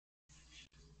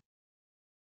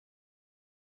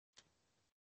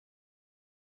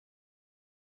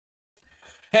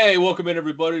Hey, welcome in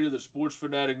everybody to the Sports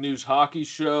Fanatic News Hockey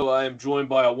Show. I am joined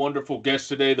by a wonderful guest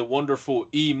today, the wonderful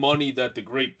E-Money that the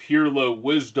great Pirlo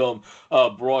Wisdom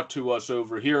brought to us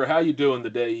over here. How you doing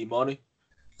today, E-Money?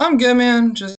 I'm good,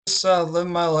 man. Just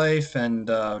living my life and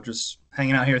just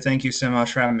hanging out here. Thank you so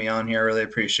much for having me on here. I really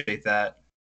appreciate that.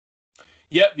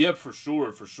 Yep, for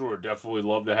sure, for sure. Definitely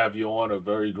love to have you on. A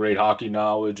very great hockey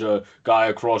knowledge guy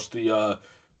across the,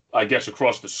 I guess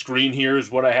across the screen here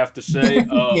is what I have to say.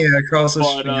 Yeah, across the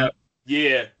But street. Yeah.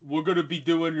 yeah, we're going to be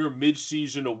doing your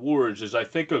mid-season awards is I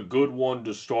think a good one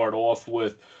to start off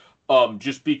with,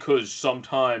 just because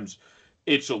sometimes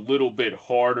it's a little bit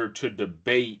harder to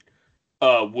debate.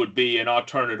 Would be, and I'll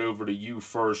turn it over to you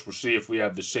first. We'll see if we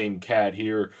have the same cat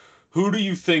here. Who do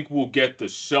you think will get the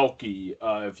Selkie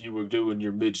if you were doing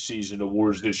your mid-season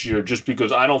awards this year? Just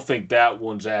because I don't think that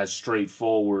one's as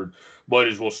straightforward. Might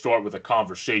as well start with a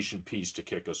conversation piece to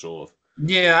kick us off.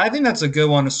 Yeah, I think that's a good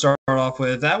one to start off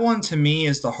with. That one to me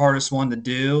is the hardest one to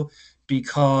do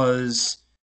because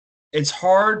it's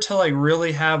hard to like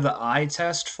really have the eye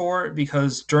test for it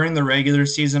because during the regular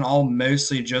season I'll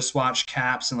mostly just watch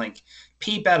caps and like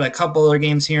peep at a couple other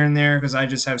games here and there because I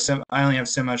only have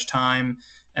so much time,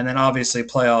 and then obviously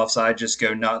playoffs I just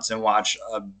go nuts and watch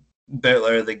a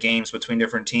boatload of the games between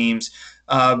different teams.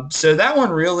 So that one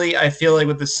really, I feel like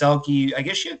with the Selkie, I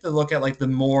guess you have to look at like the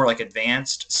more like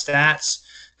advanced stats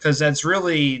because that's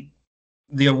really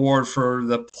the award for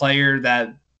the player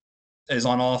that is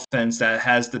on offense that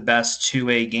has the best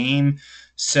two-way game.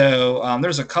 So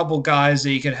there's a couple guys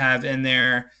that you could have in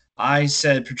there. I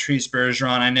said Patrice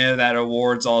Bergeron. I know that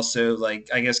award's also like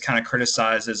I guess kind of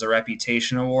criticized as a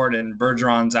reputation award, and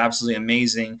Bergeron's absolutely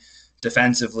amazing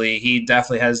defensively. He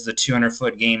definitely has the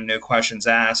 200-foot game, no questions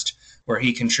asked, where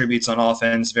he contributes on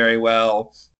offense very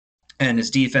well, and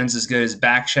his defense is good. His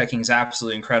back checking is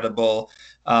absolutely incredible.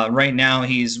 Right now,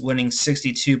 he's winning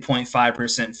 62.5%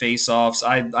 faceoffs.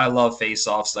 I love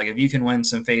faceoffs. Like, if you can win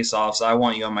some faceoffs, I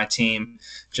want you on my team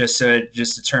just so it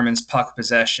just determines puck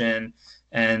possession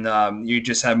and you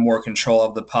just have more control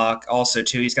of the puck. Also,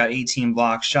 too, he's got 18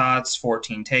 block shots,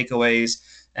 14 takeaways,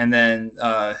 and then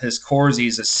his Corsi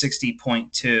is a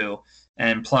 60.2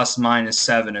 and plus minus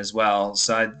 7 as well.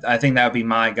 So I think that would be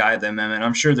my guy at the moment.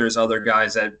 I'm sure there's other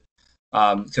guys that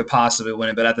could possibly win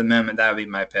it, but at the moment, that would be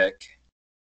my pick.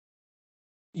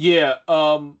 Yeah,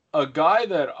 a guy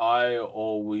that I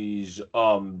always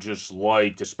just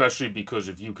liked, especially because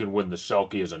if you can win the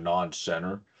Selkie as a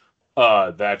non-center,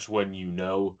 that's when you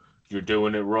know you're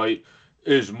doing it right,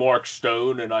 is Mark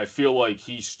Stone, and I feel like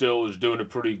he still is doing it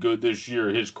pretty good this year.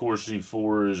 His Corsi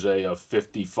 4 is a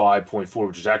 55.4,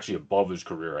 which is actually above his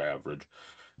career average.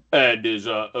 And his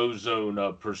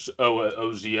OZS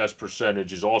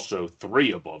percentage is also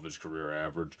 3 above his career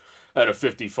average at a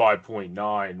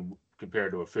 55.9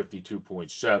 compared to a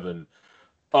 52.7.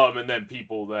 And then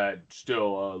people that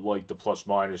still like the plus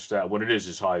minus stat, when it is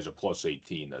as high as a plus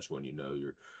 18, that's when you know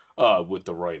you're with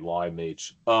the right line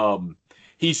mates.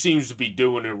 He seems to be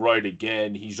doing it right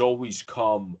again. He's always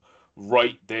come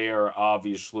right there,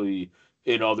 obviously,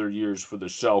 in other years for the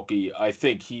Selkie. I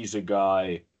think he's a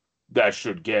guy that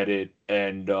should get it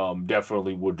and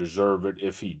definitely would deserve it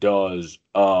if he does.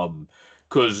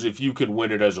 Because if you can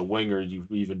win it as a winger, you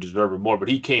even deserve it more. But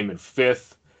he came in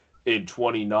fifth in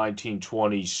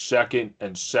 2019-20, second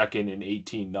and second in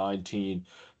 18-19,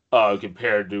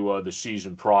 compared to the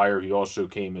season prior. He also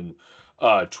came in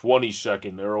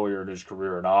 22nd earlier in his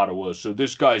career in Ottawa. So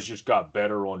this guy's just got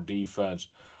better on defense.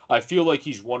 I feel like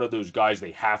he's one of those guys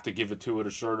they have to give it to at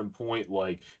a certain point.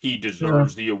 Like he Yeah,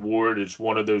 deserves the award. It's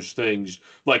one of those things,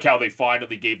 like how they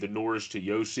finally gave the Norris to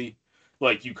Yossi.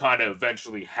 Like you kind of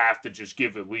eventually have to just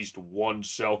give at least one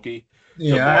Selkie to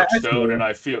yeah, Mark I feel Stone,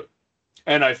 you.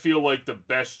 and I feel like the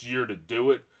best year to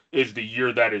do it is the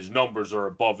year that his numbers are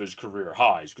above his career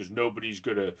highs because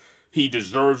he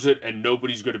deserves it, and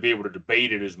nobody's gonna be able to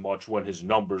debate it as much when his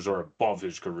numbers are above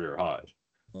his career highs.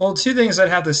 Well, two things I'd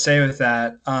have to say with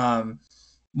that.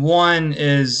 One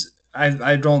is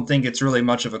I don't think it's really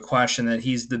much of a question that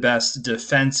he's the best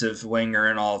defensive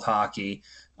winger in all of hockey.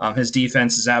 His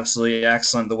defense is absolutely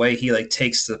excellent. The way he like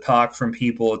takes the puck from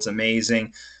people, it's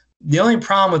amazing. The only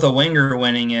problem with a winger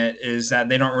winning it is that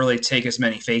they don't really take as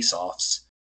many faceoffs.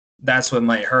 That's what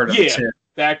might hurt him Yeah, too.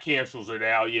 that cancels it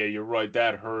out. Yeah, you're right.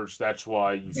 That hurts. That's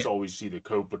why you Yeah. always see the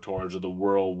Kopitars of the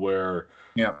world where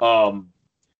Yeah. um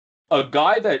a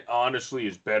guy that honestly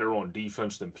is better on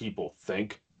defense than people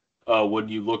think. When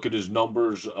you look at his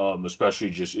numbers, especially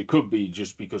just it could be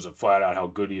just because of flat out how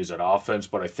good he is at offense,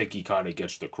 but I think he kind of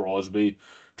gets the Crosby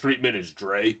treatment is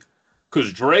Dre.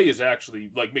 Because Dre is actually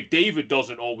like McDavid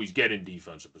doesn't always get in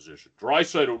defensive position.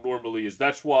 Draisaitl normally is.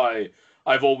 That's why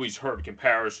I've always heard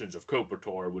comparisons of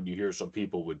Kopitar when you hear some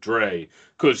people with Dre,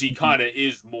 because he Mhm. kind of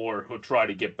is more, he'll try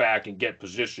to get back and get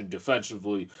position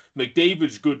defensively.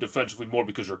 McDavid's good defensively more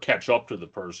because they'll catch up to the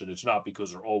person. It's not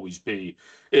because they'll always be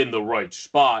in the right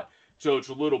spot. So it's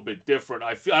a little bit different.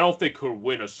 I don't think he'll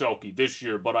win a Selkie this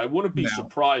year, but I wouldn't be No.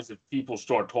 surprised if people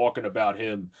start talking about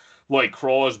him like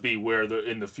Crosby, where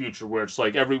in the future, where it's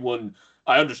like everyone.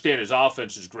 I understand his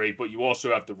offense is great, but you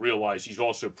also have to realize he's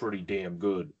also pretty damn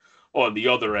good on the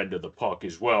other end of the puck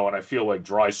as well. And I feel like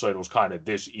Draisaitl's kind of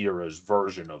this era's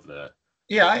version of that.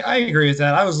 Yeah, I agree with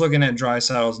that. I was looking at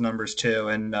Draisaitl's numbers too,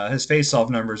 and his face-off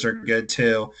numbers are good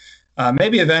too.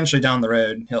 Maybe eventually down the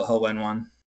road he'll win one.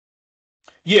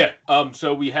 Yeah.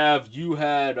 So you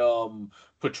had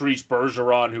Patrice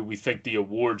Bergeron, who we think the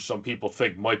award some people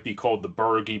think might be called the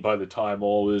Bergie by the time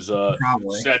all is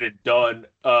Probably. said and done.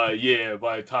 Yeah,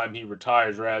 by the time he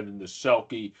retires rather than the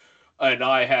Selkie. And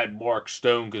I had Mark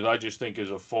Stone because I just think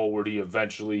as a forward,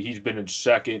 he's been in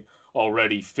second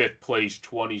already, fifth place,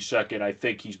 22nd. I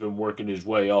think he's been working his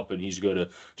way up and he's going to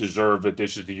deserve it.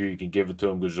 This is the year you can give it to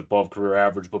him because it's above career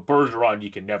average. But Bergeron, you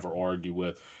can never argue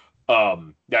with.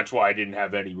 That's why I didn't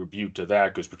have any rebuke to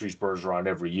that because Patrice Bergeron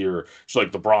every year, it's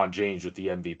like LeBron James with the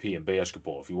MVP in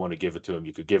basketball. If you want to give it to him,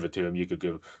 you could give it to him. You could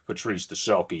give Patrice the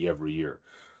Selkie every year.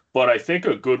 But I think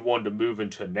a good one to move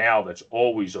into now that's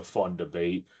always a fun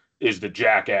debate is the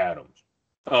Jack Adams,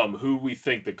 who we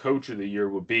think the coach of the year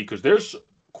would be because there's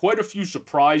quite a few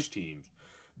surprise teams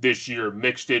this year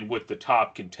mixed in with the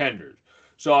top contenders.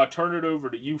 So I'll turn it over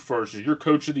to you first. Is your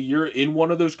coach of the year in one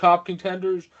of those top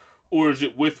contenders, or is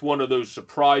it with one of those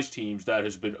surprise teams that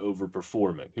has been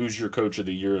overperforming? Who's your coach of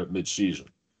the year at midseason?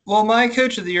 Well, my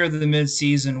coach of the year of the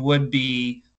midseason would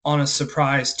be on a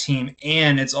surprise team,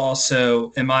 and it's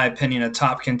also, in my opinion, a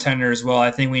top contender as well.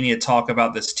 I think we need to talk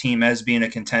about this team as being a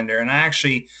contender, and I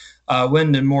actually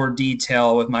went into more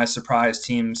detail with my surprise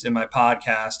teams in my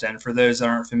podcast. And for those that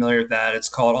aren't familiar with that, it's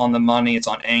called On the Money. It's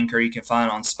on Anchor. You can find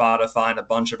it on Spotify and a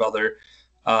bunch of other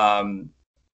um,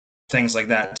 things like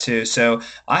that too. So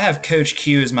I have Coach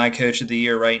Q as my coach of the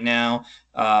year right now.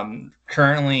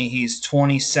 Currently, he's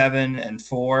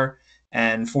 27-4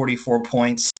 and 44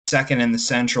 points, second in the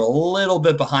Central, a little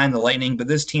bit behind the Lightning, but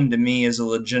this team to me is a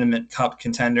legitimate cup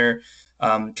contender.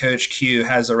 Coach Q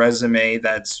has a resume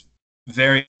that's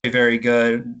very, very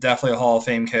good. Definitely a Hall of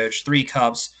Fame coach. 3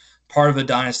 cups, part of a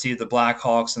dynasty of the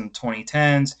Blackhawks in the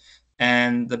 2010s.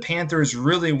 And the Panthers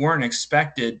really weren't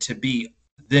expected to be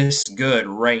this good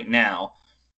right now.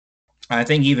 I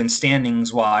think even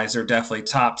standings wise, they're definitely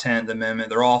top 10 at the moment.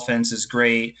 Their offense is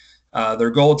great.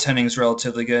 Their goaltending is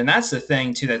relatively good. And that's the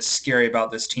thing, too, that's scary about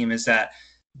this team is that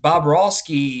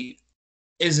Bobrovsky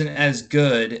isn't as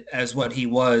good as what he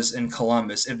was in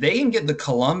Columbus. If they can get the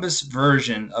Columbus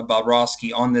version of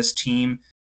Bobrovsky on this team,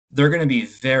 they're going to be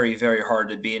very, very hard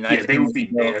to beat. And I Yeah, they think would be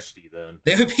nasty then.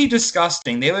 they would be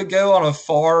disgusting. They would go on a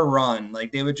far run.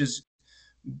 Like they would just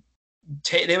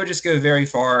go very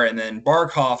far. And then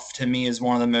Barkov to me is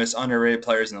one of the most underrated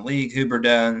players in the league.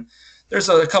 Huberdeau. There's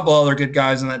a couple other good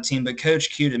guys on that team, but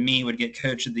Coach Q to me would get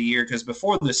Coach of the Year because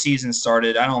before the season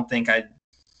started, I don't think I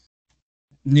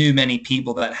knew many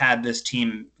people that had this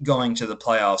team going to the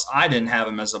playoffs. I didn't have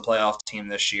them as a playoff team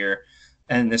this year,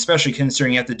 and especially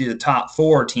considering you have to do the top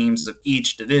 4 teams of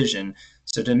each division.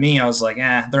 So to me, I was like,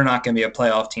 they're not going to be a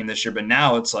playoff team this year. But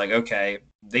now it's like, okay,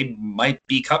 they might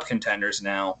be cup contenders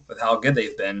now with how good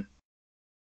they've been.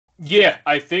 Yeah,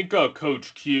 I think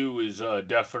Coach Q is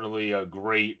definitely a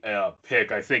great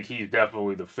pick. I think he's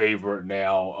definitely the favorite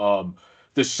now.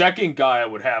 The second guy I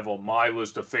would have on my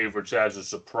list of favorites as a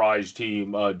surprise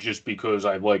team, just because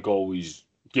I like always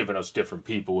giving us different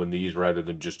people in these rather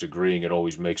than just agreeing. It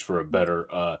always makes for a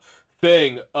better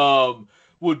thing.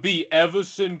 Would be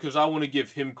Everson because I want to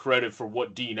give him credit for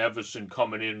what Dean Everson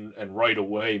coming in and right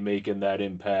away making that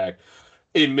impact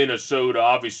in Minnesota.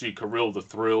 Obviously, Kirill the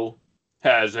Thrill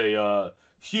has a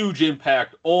huge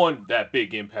impact on that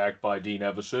big impact by Dean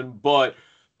Evison, but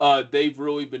they've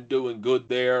really been doing good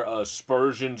there.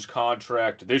 Spurgeon's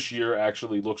contract this year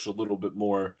actually looks a little bit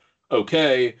more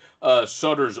okay.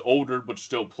 Sutter's older but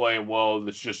still playing well.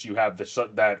 It's just you have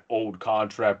that old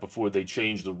contract before they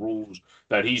change the rules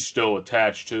that he's still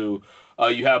attached to.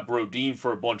 You have Brodin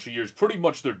for a bunch of years. Pretty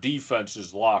much their defense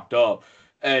is locked up.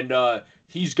 And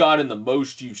he's gotten the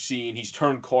most you've seen. He's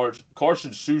turned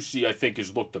Carson Soucy, I think,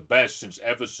 has looked the best since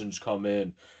Everson's come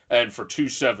in. And for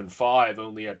 275,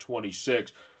 only at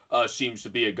 26, seems to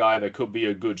be a guy that could be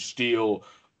a good steal.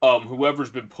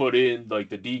 Whoever's been put in, like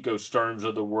the Deco Stearns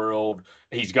of the world,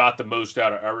 he's got the most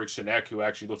out of Eriksson Ek, who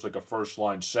actually looks like a first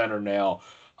line center now.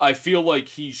 I feel like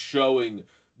he's showing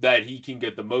that he can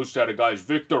get the most out of guys.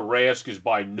 Victor Rask is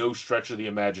by no stretch of the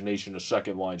imagination a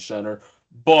second line center,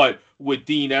 but with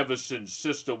Dean Evason's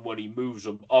system, when he moves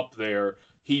him up there,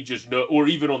 he just know, or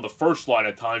even on the first line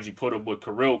at times he put him with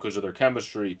Kirill because of their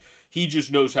chemistry. He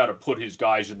just knows how to put his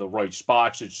guys in the right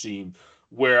spots. It seemed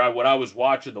when I was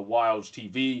watching the Wild's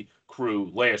TV crew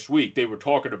last week, they were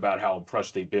talking about how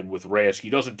impressed they've been with Rask. He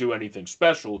doesn't do anything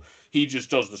special. He just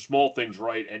does the small things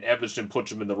right, and Evason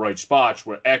puts him in the right spots,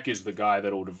 where Eck is the guy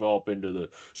that will develop into the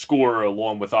scorer,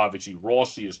 along with obviously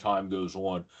Rossi as time goes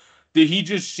on. He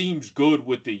just seems good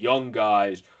with the young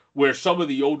guys, where some of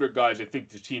the older guys, I think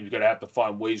the team's going to have to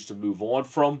find ways to move on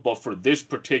from. But for this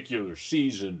particular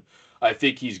season, I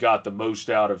think he's got the most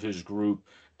out of his group.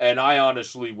 And I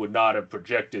honestly would not have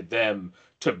projected them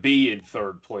to be in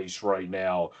third place right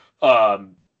now.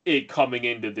 It coming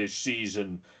into this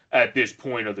season at this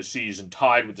point of the season,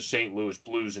 tied with the St. Louis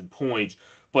Blues in points.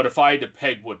 But if I had to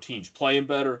peg what team's playing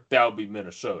better, that would be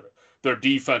Minnesota. Their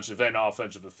defensive and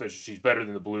offensive efficiency is better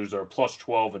than the Blues. They're a plus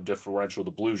 12 in differential.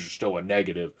 The Blues are still a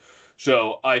negative.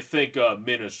 So I think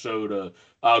Minnesota,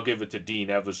 I'll give it to Dean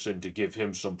Evason to give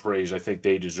him some praise. I think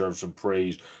they deserve some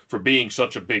praise for being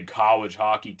such a big college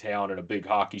hockey town and a big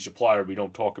hockey supplier. We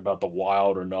don't talk about the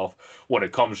Wild enough when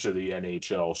it comes to the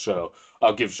NHL. So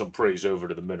I'll give some praise over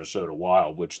to the Minnesota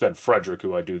Wild, which then Frederick,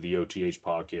 who I do the OTH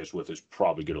podcast with, is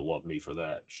probably going to love me for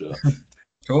that. So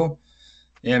Cool.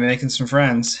 Yeah, making some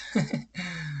friends.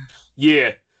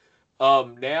 yeah.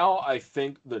 Now I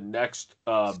think the next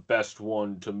best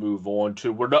one to move on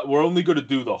to, we're only going to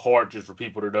do the Hart just for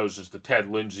people to know, since the Ted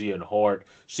Lindsay and Hart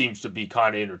seems to be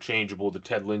kind of interchangeable. The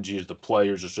Ted Lindsay is the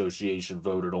Players Association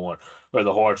voted on, or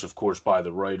the Hart's of course by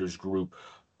the writers group.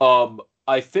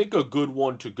 I think a good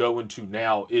one to go into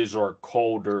now is our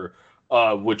Calder,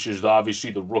 which is obviously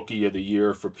the Rookie of the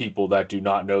Year for people that do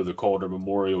not know the Calder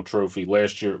Memorial Trophy.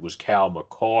 Last year it was Cal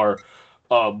McCarr,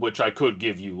 which I could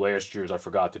give you last year's. I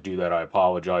forgot to do that. I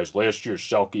apologize. Last year's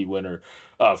Selke winner,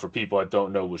 for people that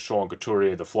don't know, was Sean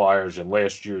Couturier of the Flyers, and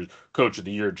last year's Coach of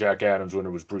the Year, Jack Adams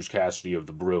winner, was Bruce Cassidy of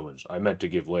the Bruins. I meant to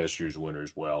give last year's winner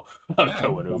as well. I'm Yeah,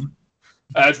 going over.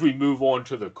 As we move on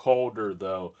to the Calder,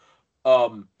 though,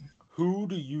 um, who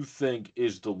do you think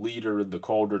is the leader in the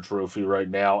Calder Trophy right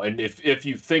now? And if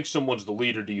you think someone's the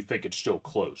leader, do you think it's still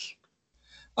close?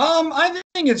 I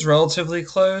think it's relatively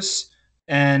close,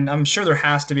 and I'm sure there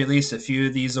has to be at least a few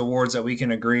of these awards that we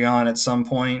can agree on at some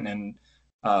point. And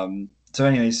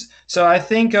anyways, so I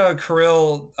think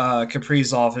Kirill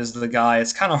Kaprizov is the guy.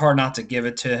 It's kind of hard not to give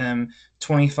it to him.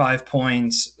 25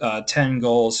 points, 10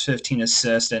 goals, 15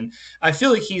 assists, and I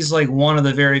feel like he's like one of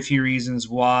the very few reasons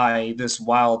why this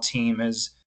Wild team has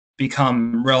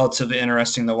become relatively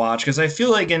interesting to watch. Because I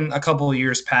feel like in a couple of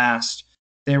years past,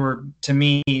 they were, to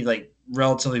me, like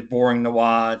relatively boring to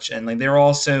watch, and like they were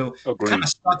also kind of Agreed.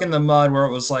 stuck in the mud where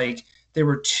it was like they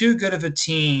were too good of a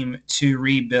team to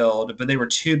rebuild, but they were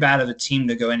too bad of a team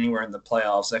to go anywhere in the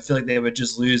playoffs. I feel like they would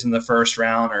just lose in the first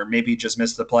round or maybe just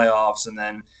miss the playoffs, and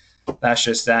then that's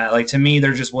just that. Like, to me,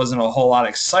 there just wasn't a whole lot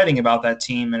exciting about that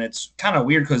team, and it's kind of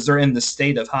weird because they're in the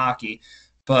state of hockey.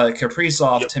 But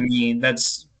Kaprizov, Yep. to me,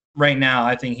 that's right now,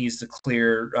 I think he's the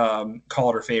clear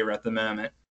Calder favorite at the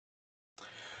moment.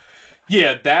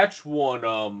 Yeah, that's one.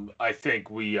 I think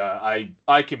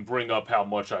I can bring up how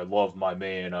much I love my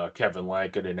man Kevin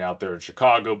Lankinen out there in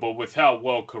Chicago, but with how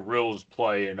well Kirill's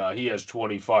playing, he has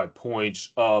 25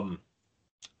 points.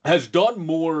 Has done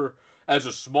more as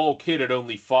a small kid at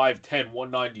only 5'10",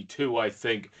 192, I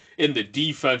think, in the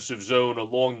defensive zone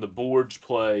along the boards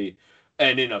play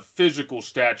and in a physical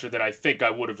stature that I think I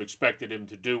would have expected him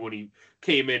to do when he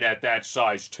came in at that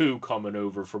size too, coming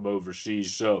over from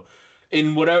overseas. So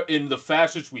in the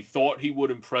facets we thought he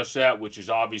would impress at, which is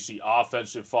obviously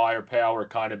offensive firepower,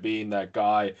 kind of being that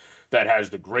guy that has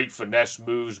the great finesse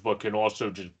moves, but can also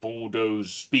just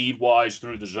bulldoze speed wise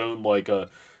through the zone like a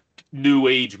new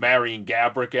age Marion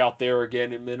Gabrick out there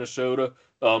again in Minnesota,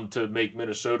 to make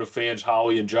Minnesota fans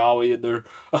holly and jolly in their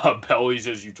bellies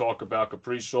as you talk about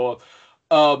Kaprizov.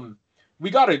 Um, we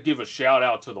got to give a shout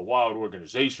out to the Wild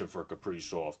organization for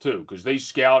Kaprizov too, because they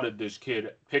scouted this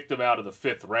kid, picked him out of the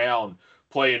fifth round,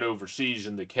 playing overseas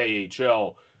in the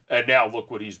KHL, and now look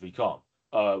what he's become.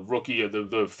 Rookie of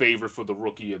the favorite for the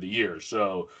Rookie of the Year.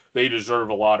 So they deserve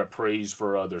a lot of praise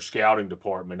for their scouting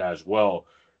department as well,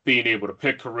 being able to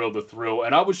pick Kirill the Thrill.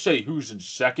 And I would say who's in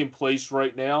second place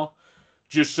right now,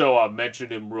 just so I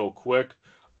mentioned him real quick.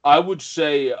 I would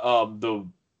say the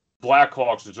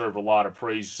Blackhawks deserve a lot of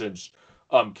praise since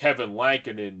Kevin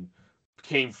Lankinen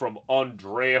came from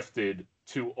undrafted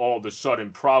to all of a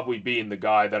sudden probably being the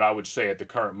guy that I would say at the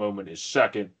current moment is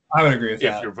second. I would agree with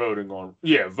if that. you're voting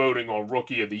on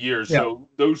rookie of the year. Yeah. So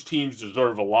those teams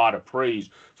deserve a lot of praise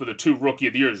for the two rookie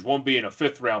of the years, one being a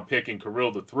fifth round pick in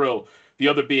Kirill the Thrill, the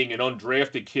other being an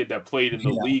undrafted kid that played in the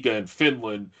Yeah. Liga in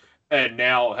Finland and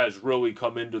now has really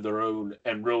come into their own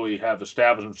and really have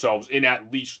established themselves in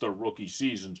at least their rookie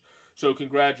seasons. So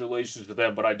congratulations to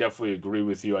them, but I definitely agree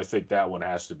with you. I think that one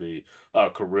has to be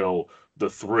Kirill the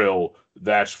Thrill,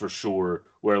 that's for sure.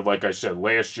 Where, like I said,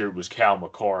 last year it was Cal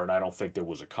McCarr, and I don't think there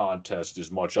was a contest as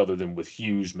much, other than with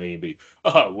Hughes maybe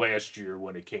last year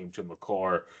when it came to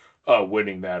McCarr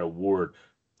winning that award.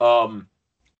 Um,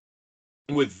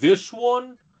 with this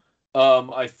one,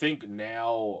 I think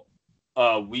now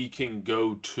we can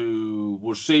go to.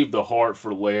 We'll save the Hart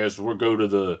for last. We'll go to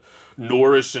the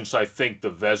Norris, since I think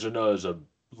the Vezina is a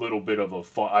little bit of a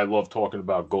fun. I love talking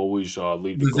about goalies, so I'll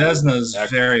leave the The goalie. Vesna is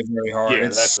very, very hard. Yeah,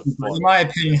 It's, that's a in fun my one.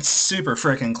 opinion, it's super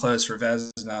freaking close for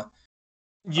Vesna.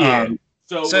 Yeah. Um,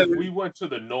 So so if we went to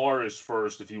the Norris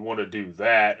first, if you want to do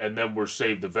that, and then we're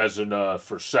save the Vezina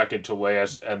for second to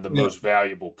last and the yeah. most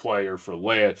valuable player for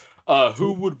last,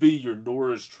 who would be your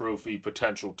Norris Trophy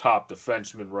potential top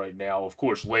defenseman right now? Of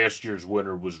course, last year's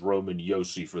winner was Roman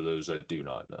Yossi, for those that do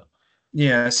not know.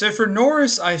 Yeah, so for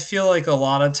Norris, I feel like a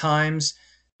lot of times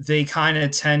they kind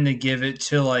of tend to give it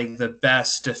to like the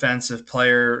best defensive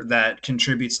player that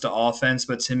contributes to offense,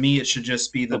 but to me it should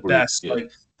just be the Agreed. best, Yeah.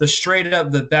 like the straight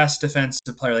up the best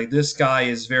defensive player. Like this guy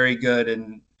is very good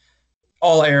in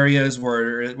all areas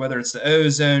where whether it's the O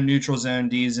zone, neutral zone,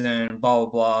 D zone, blah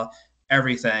blah blah,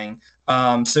 everything.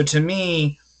 So to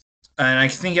me, and I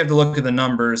think you have to look at the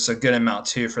numbers a good amount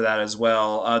too for that as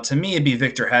well. To me, it'd be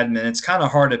Victor Hedman. It's kind of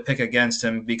hard to pick against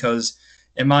him because,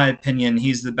 in my opinion,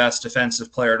 he's the best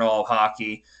defensive player in all of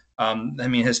hockey. I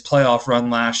mean, his playoff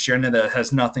run last year, I know that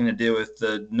has nothing to do with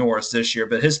the Norris this year,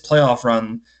 but his playoff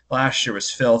run last year was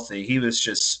filthy. He was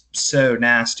just so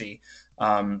nasty.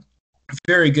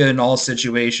 Very good in all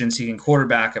situations. He can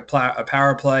quarterback a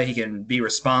power play. He can be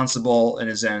responsible in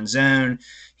his own zone.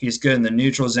 He's good in the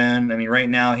neutral zone. I mean, right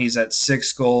now he's at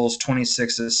 6 goals,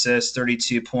 26 assists,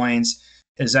 32 points.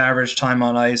 His average time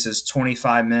on ice is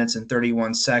 25 minutes and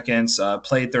 31 seconds.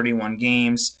 Played 31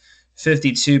 games,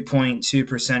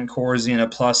 52.2% Corsi and a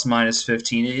plus minus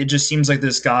 15. It just seems like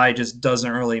this guy just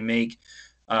doesn't really make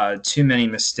too many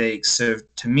mistakes. So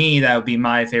to me, that would be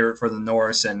my favorite for the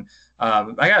Norris. And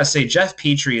I gotta say, Jeff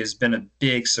Petrie has been a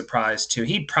big surprise too.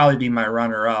 He'd probably be my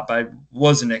runner-up. I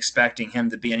wasn't expecting him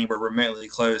to be anywhere remotely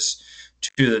close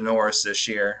to the Norris this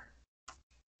year.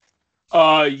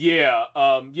 Yeah,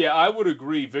 I would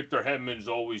agree. Victor Hedman's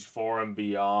always far and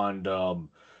beyond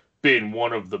been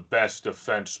one of the best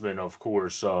defensemen, of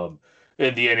course,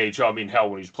 in the NHL. I mean, hell,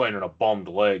 when he's playing on a bummed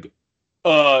leg,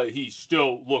 he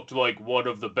still looked like one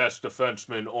of the best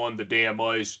defensemen on the damn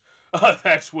ice.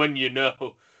 That's when you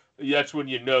know. That's when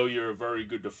you know you're a very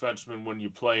good defenseman, when you're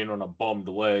playing on a bummed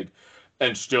leg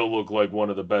and still look like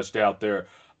one of the best out there.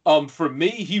 For me,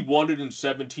 he won it in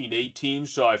 17-18,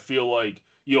 so I feel like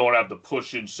you don't have the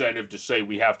push incentive to say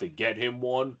we have to get him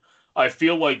one. I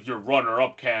feel like your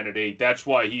runner-up candidate. That's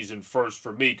why he's in first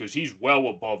for me, because he's well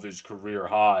above his career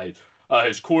high.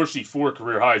 His Corsi 4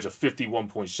 career high is a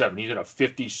 51.7. He's at a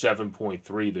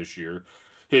 57.3 this year.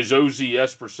 His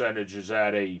OZS percentage is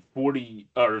at a 40,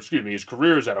 or excuse me, his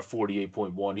career is at a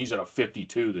 48.1. He's at a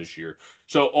 52 this year.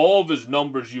 So all of his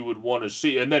numbers you would want to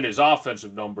see, and then his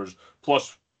offensive numbers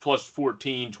plus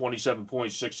 14, 27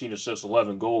 points, 16 assists,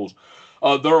 11 goals.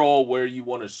 They're all where you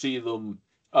want to see them.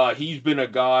 He's been a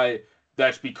guy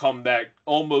that's become that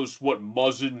almost what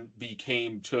Muzzin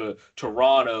became to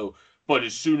Toronto. But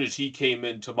as soon as he came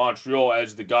into Montreal,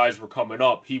 as the guys were coming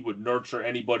up, he would nurture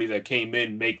anybody that came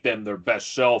in, make them their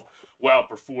best self while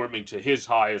performing to his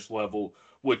highest level,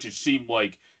 which it seemed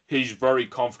like he's very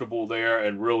comfortable there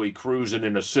and really cruising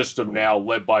in a system now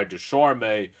led by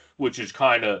Descharme, which is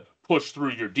kind of push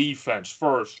through your defense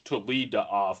first to lead to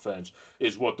offense,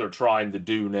 is what they're trying to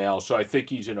do now. So I think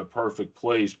he's in a perfect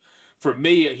place. For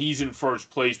me, he's in first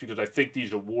place because I think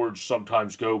these awards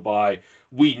sometimes go by.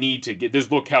 We need to get this.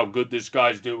 Look how good this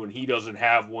guy's doing. He doesn't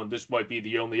have one. This might be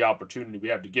the only opportunity we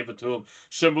have to give it to him.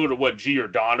 Similar to what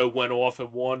Giordano went off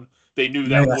and won. They knew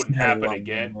Yeah, that that's wouldn't very happen well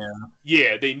again. done,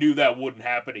 Yeah, they knew that wouldn't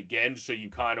happen again. So you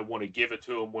kind of want to give it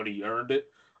to him when he earned it.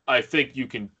 I think you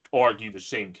can argue the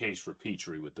same case for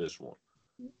Petrie with this one.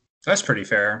 yeah. That's pretty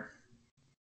fair.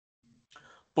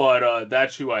 But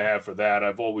that's who I have for that.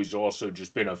 I've always also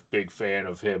just been a big fan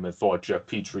of him and thought Jeff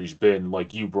Petrie's been,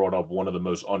 like you brought up, one of the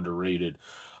most underrated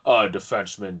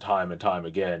defensemen time and time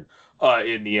again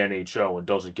in the NHL and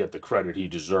doesn't get the credit he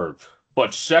deserved.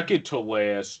 But second to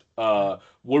last,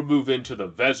 we're moving to the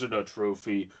Vezina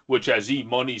Trophy, which, as E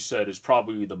Money said, is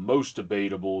probably the most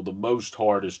debatable, the most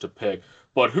hardest to pick.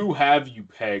 But who have you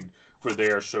pegged for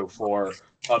there so far?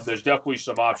 There's definitely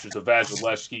some options. The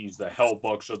Vasilevskis, the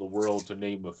Hellbucks of the world, to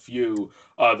name a few.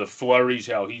 The Flurries,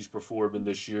 how he's performing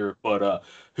this year. But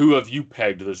who have you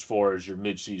pegged as far as your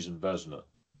midseason Vezina?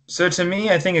 So to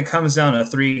me, I think it comes down to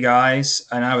three guys,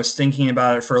 and I was thinking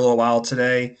about it for a little while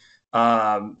today.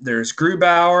 There's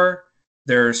Grubauer,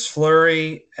 there's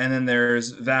Fleury, and then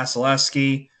there's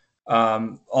Vasilevsky.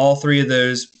 All three of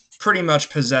those pretty much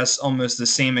possess almost the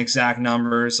same exact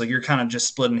numbers. Like you're kind of just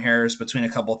splitting hairs between a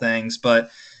couple things,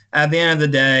 but at the end of the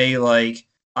day, like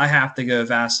I have to go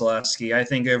Vasilevsky. I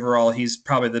think overall he's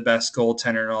probably the best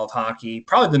goaltender in all of hockey.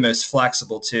 Probably the most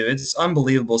flexible too. It's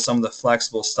unbelievable some of the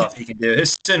flexible stuff he can do.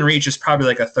 His spin reach is probably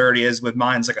like a 30, is with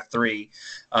mine's like a 3.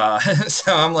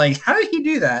 So I'm like, how did he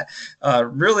do that?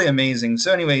 Really amazing.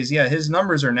 So, anyways, yeah, his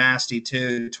numbers are nasty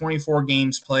too. 24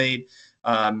 games played,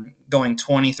 going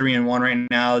 23-1 right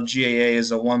now. GAA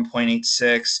is a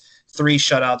 1.86. 3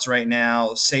 shutouts right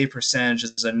now. Save percentage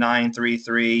is a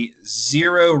 9.33.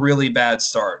 0 really bad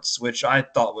starts, which I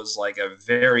thought was like a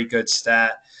very good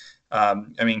stat. I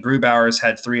mean, Grubauer's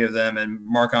had 3 of them, and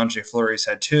Marc-Andre Fleury's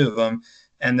had 2 of them.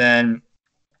 And then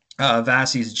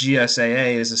Vasi's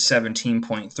GSAA is a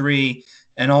 17.3.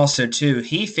 And also, too,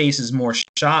 he faces more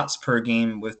shots per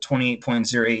game with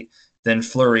 28.08 than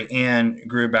Fleury and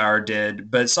Grubauer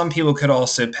did. But some people could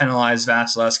also penalize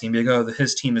Vasilevsky and be like, oh,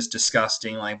 his team is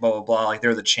disgusting, like blah, blah, blah, like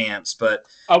they're the champs. But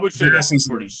I would say that's a Vasi's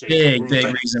pretty a safe big, big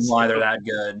improvement. reason why they're that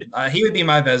good. He would be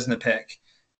my Vezina pick.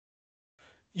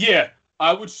 Yeah,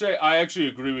 I would say I actually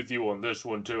agree with you on this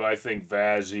one too. I think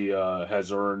Vazzy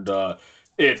has earned.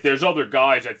 If there's other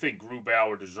guys, I think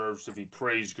Grubauer deserves to be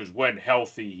praised because when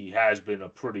healthy, he has been a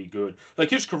pretty good.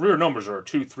 Like his career numbers are a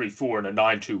 2.34 and a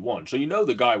 9.21. So you know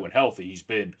the guy when healthy, he's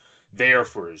been there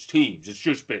for his teams. It's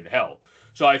just been health.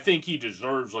 So I think he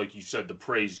deserves, like you said, the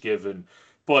praise given.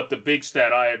 But the big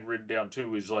stat I had written down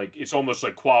too is like it's almost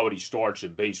like quality starts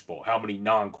in baseball. How many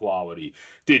non-quality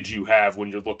did you have when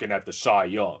you're looking at the Cy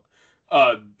Young?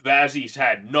 Vazzy's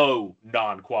had no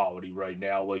non-quality right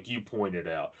now, like you pointed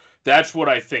out. That's what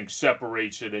I think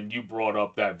separates it, and you brought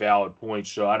up that valid point,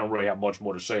 so I don't really have much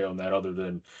more to say on that other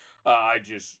than I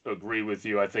just agree with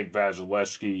you. I think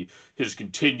Vasilevsky has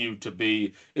continued to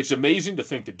be. It's amazing to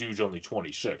think the dude's only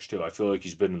 26 too. I feel like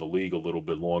he's been in the league a little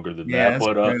bit longer than Yeah, that, that's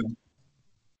but true.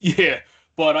 yeah,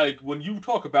 but when you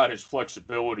talk about his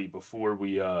flexibility before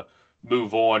we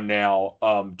move on now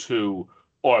to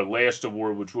our last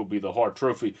award, which will be the Hart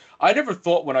Trophy, I never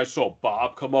thought when I saw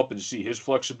Bob come up and see his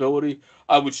flexibility,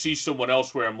 I would see someone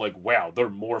else where I'm like, wow, they're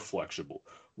more flexible.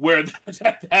 Where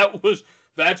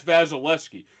that's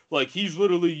Vasilevsky. Like he's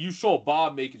literally you saw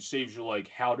Bob making saves, you're like,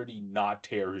 how did he not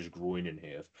tear his groin in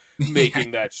half Yeah.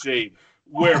 making that save?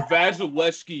 Where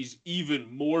Vasilevsky's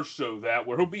even more so that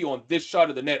where he'll be on this side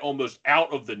of the net, almost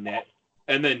out of the net,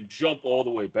 and then jump all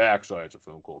the way back. Sorry, it's a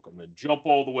phone call. And then jump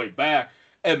all the way back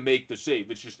and make the save.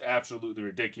 It's just absolutely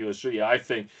ridiculous. So yeah, I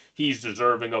think he's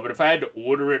deserving of it. If I had to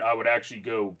order it, I would actually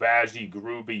go Vazzy,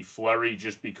 Gruby, Fleury,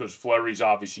 just because Fleury's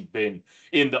obviously been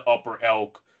in the upper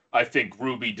elk. I think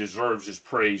Ruby deserves his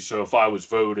praise. So if I was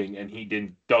voting and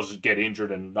he doesn't get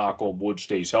injured and knock on wood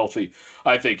stays healthy,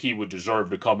 I think he would deserve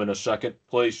to come in a second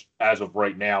place as of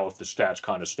right now if the stats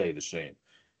kind of stay the same.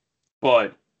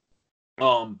 But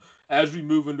um, as we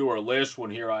move into our last one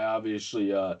here, I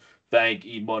obviously thank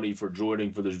E Money for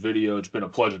joining for this video. It's been a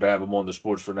pleasure to have him on the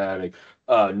Sports Fanatic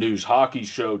News Hockey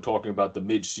Show talking about the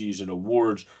midseason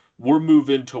awards. We're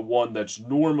moving to one that's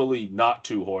normally not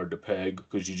too hard to peg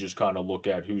because you just kind of look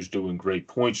at who's doing great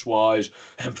points wise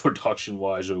and production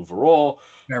wise overall.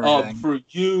 Everything. For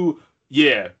you,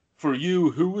 yeah, for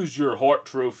you, who is your Hart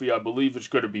Trophy? I believe it's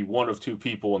going to be one of two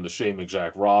people on the same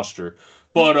exact roster.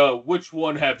 But which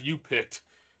one have you picked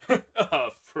for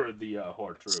the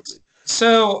Hart Trophy?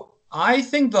 So I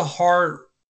think the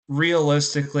Hart,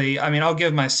 realistically, I mean, I'll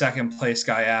give my second place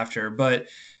guy after, but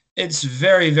it's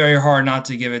very, very hard not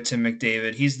to give it to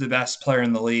McDavid. He's the best player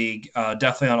in the league,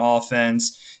 definitely on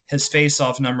offense. His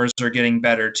face-off numbers are getting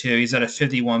better too. He's at a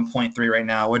 51.3 right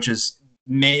now, which is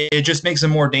it just makes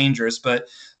him more dangerous. But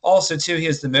also too, he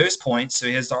has the most points, so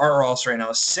he has the Art Ross right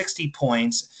now, 60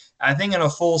 points. I think in a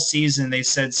full season, they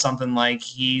said something like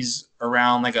he's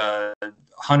around like a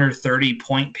 130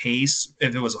 point pace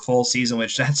if it was a full season,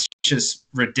 which that's just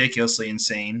ridiculously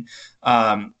insane.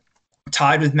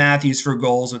 Tied with Matthews for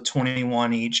goals with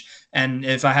 21 each. And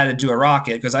if I had to do a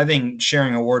Rocket, because I think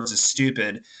sharing awards is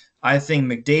stupid, I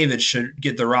think McDavid should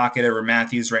get the Rocket over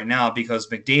Matthews right now because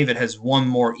McDavid has one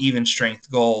more even strength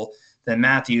goal then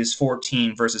Matthews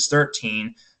 14 versus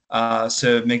 13.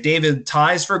 So McDavid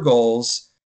ties for goals,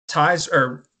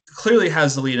 clearly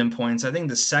has the lead in points. I think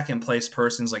the second place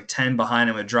person's like 10 behind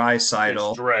him with It's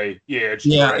Draisaitl. Dre. Yeah, it's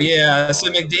Yeah, Dre. 10 yeah. So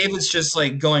behind him. McDavid's just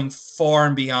like going far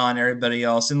and beyond everybody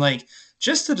else, and like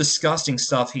just the disgusting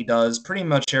stuff he does pretty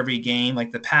much every game,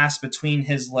 like the pass between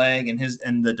his leg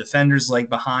and the defender's leg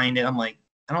behind it. I'm like,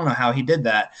 I don't know how he did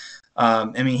that.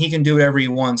 I mean, he can do whatever he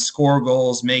wants: score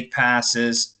goals, make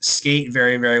passes, skate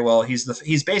very, very well.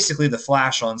 He's basically the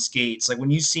Flash on skates. Like when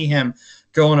you see him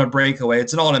go on a breakaway,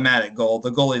 it's an automatic goal.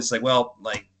 The goalie's like, well,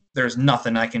 like there's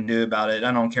nothing I can do about it.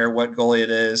 I don't care what goalie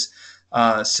it is.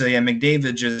 So yeah,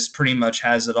 McDavid just pretty much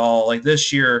has it all. Like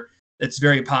this year, it's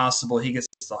very possible he gets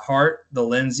the Hart, the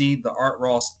Lindsay, the Art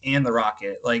Ross, and the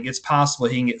Rocket. Like it's possible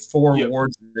he can get 4 Yep.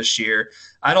 awards this year.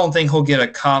 I don't think he'll get a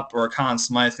cup or a Conn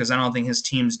Smythe because I don't think his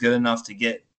team's good enough to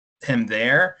get him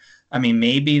there. I mean,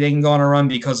 maybe they can go on a run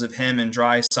because of him and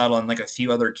Draisaitl and like a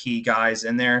few other key guys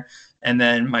in there. And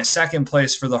then my second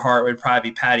place for the Hart would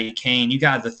probably be Patty Kane. You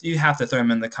have to throw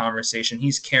him in the conversation.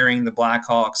 He's carrying the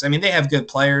Blackhawks. I mean, they have good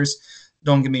players.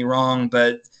 Don't get me wrong,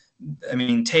 but I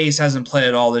mean, Taves hasn't played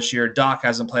at all this year. Doc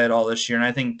hasn't played at all this year, and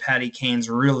I think Patty Kane's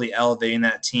really elevating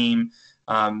that team.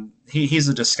 He's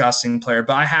a disgusting player,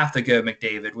 but I have to go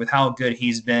McDavid with how good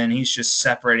he's been. He's just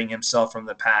separating himself from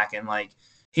the pack, and like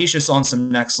he's just on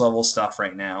some next level stuff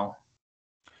right now.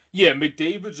 Yeah,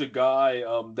 McDavid's a guy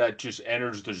that just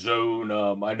enters the zone.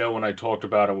 I know when I talked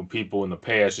about it with people in the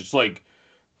past, it's like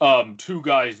two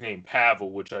guys named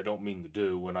Pavel, which I don't mean to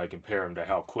do when I compare him to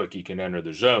how quick he can enter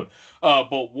the zone.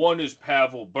 But one is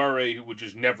Pavel Bure, who would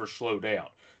just never slow down.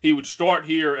 He would start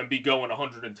here and be going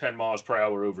 110 miles per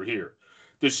hour over here.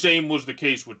 The same was the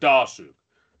case with Dasuk.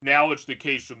 Now it's the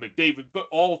case with McDavid, but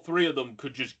all three of them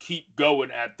could just keep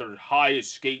going at their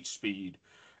highest skate speed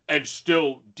and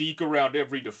still deke around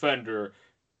every defender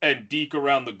and deke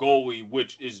around the goalie,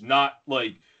 which is not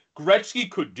like Gretzky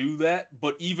could do that,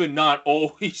 but even not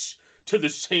always to the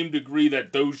same degree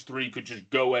that those three could just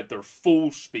go at their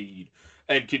full speed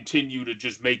and continue to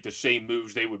just make the same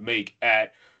moves they would make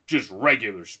at just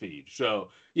regular speed. So,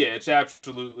 yeah, it's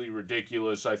absolutely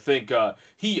ridiculous. I think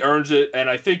he earns it, and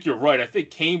I think you're right. I think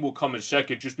Kane will come in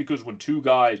second just because when two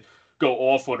guys go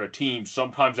off on a team,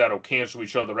 sometimes that'll cancel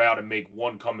each other out and make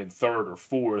one come in third or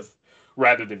fourth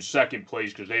rather than second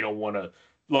place because they don't want to,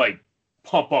 like,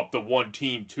 pump up the one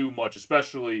team too much,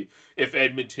 especially if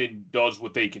Edmonton does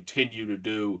what they continue to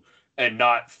do and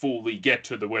not fully get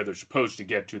to where they're supposed to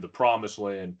get to, the promised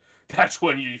land. That's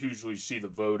when you usually see the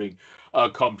voting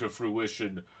come to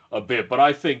fruition a bit. But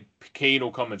I think Kane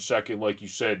will come in second, like you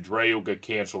said. Dre will get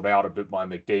canceled out a bit by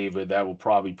McDavid. That will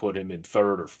probably put him in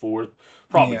third or fourth,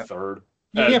 probably Yeah, third.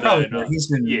 yeah, And probably. then, He's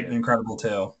been yeah, incredible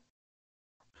too.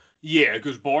 yeah,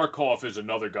 because Barkov is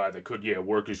another guy that could,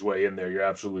 work his way in there. You're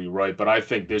absolutely right. But I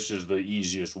think this is the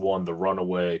easiest one, the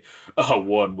runaway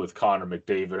one with Connor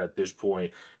McDavid at this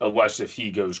point, unless if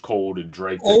he goes cold and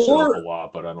Drake picks it up a Or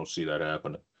lot. But I don't see that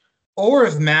happening. or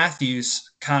if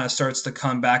Matthews kind of starts to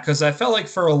come back, because I felt like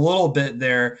for a little bit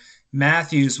there,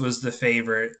 Matthews was the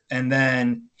favorite, and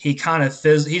then he kind of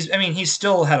he's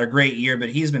still had a great year, but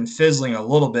he's been fizzling a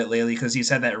little bit lately because he's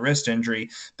had that wrist injury.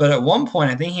 But at one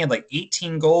point, I think he had like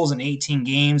 18 goals in 18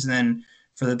 games, and then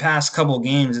for the past couple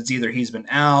games, it's either he's been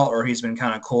out or he's been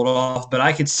kind of cooled off. But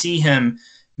I could see him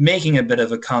making a bit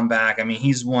of a comeback. I mean,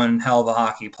 he's one hell of a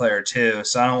hockey player too,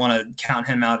 so I don't want to count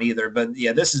him out either. But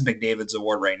yeah, this is McDavid's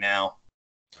award right now.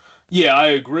 Yeah, I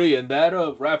agree. And that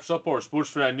wraps up our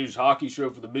SportsPhanaticNews hockey show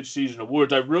for the midseason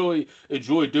awards. I really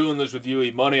enjoyed doing this with you,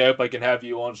 E-Money. I hope I can have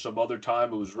you on some other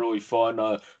time. It was really fun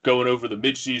going over the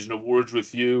midseason awards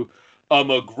with you.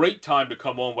 A great time to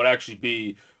come on would actually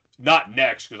be not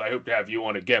next, because I hope to have you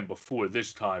on again before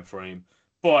this time frame,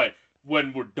 but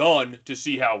when we're done to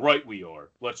see how right we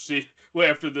are. Let's see. Well,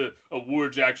 after the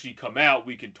awards actually come out,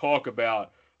 we can talk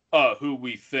about who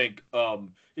we think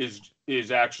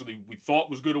is actually we thought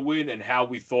was going to win and how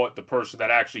we thought the person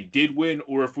that actually did win,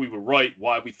 or if we were right,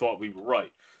 why we thought we were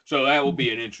right. So that will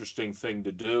be an interesting thing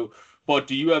to do. But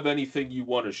do you have anything you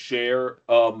want to share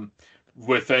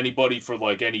with anybody for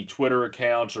like any Twitter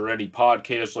accounts or any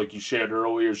podcasts like you shared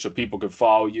earlier so people can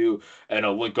follow you and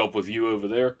link up with you over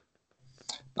there?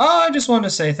 I just wanted to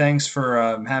say thanks for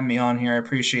having me on here. I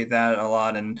appreciate that a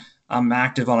lot, and I'm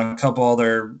active on a couple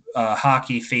other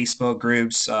hockey Facebook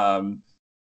groups.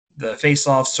 The Face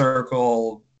Off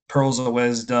Circle, Pearls of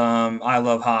Wisdom, I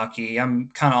Love Hockey. I'm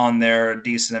kind of on there a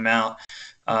decent amount.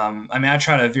 I mean, I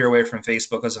try to veer away from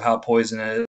Facebook because of how poison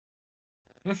it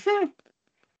is.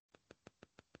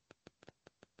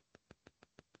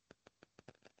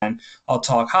 I'll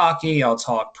talk hockey, I'll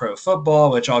talk pro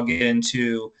football, which I'll get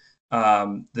into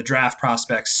the draft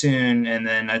prospects soon, and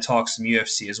then I talk some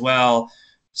UFC as well.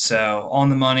 So On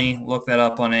the Money, look that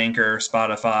up on Anchor,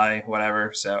 Spotify,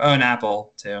 whatever. So and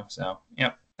Apple too. So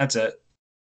yep, that's it.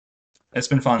 It's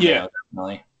been fun Yeah, though,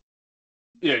 definitely.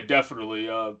 yeah, definitely.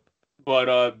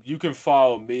 But you can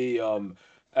follow me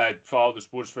at follow the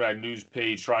Sports Fanatic News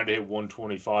page, trying to hit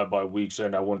 125 by week's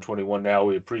end at 121 now.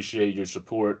 We appreciate your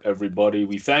support, everybody.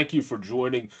 We thank you for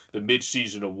joining the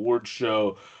midseason award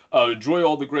show. Enjoy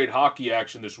all the great hockey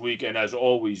action this week, and as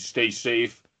always, stay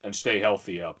safe and stay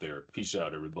healthy out there. Peace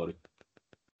out, everybody.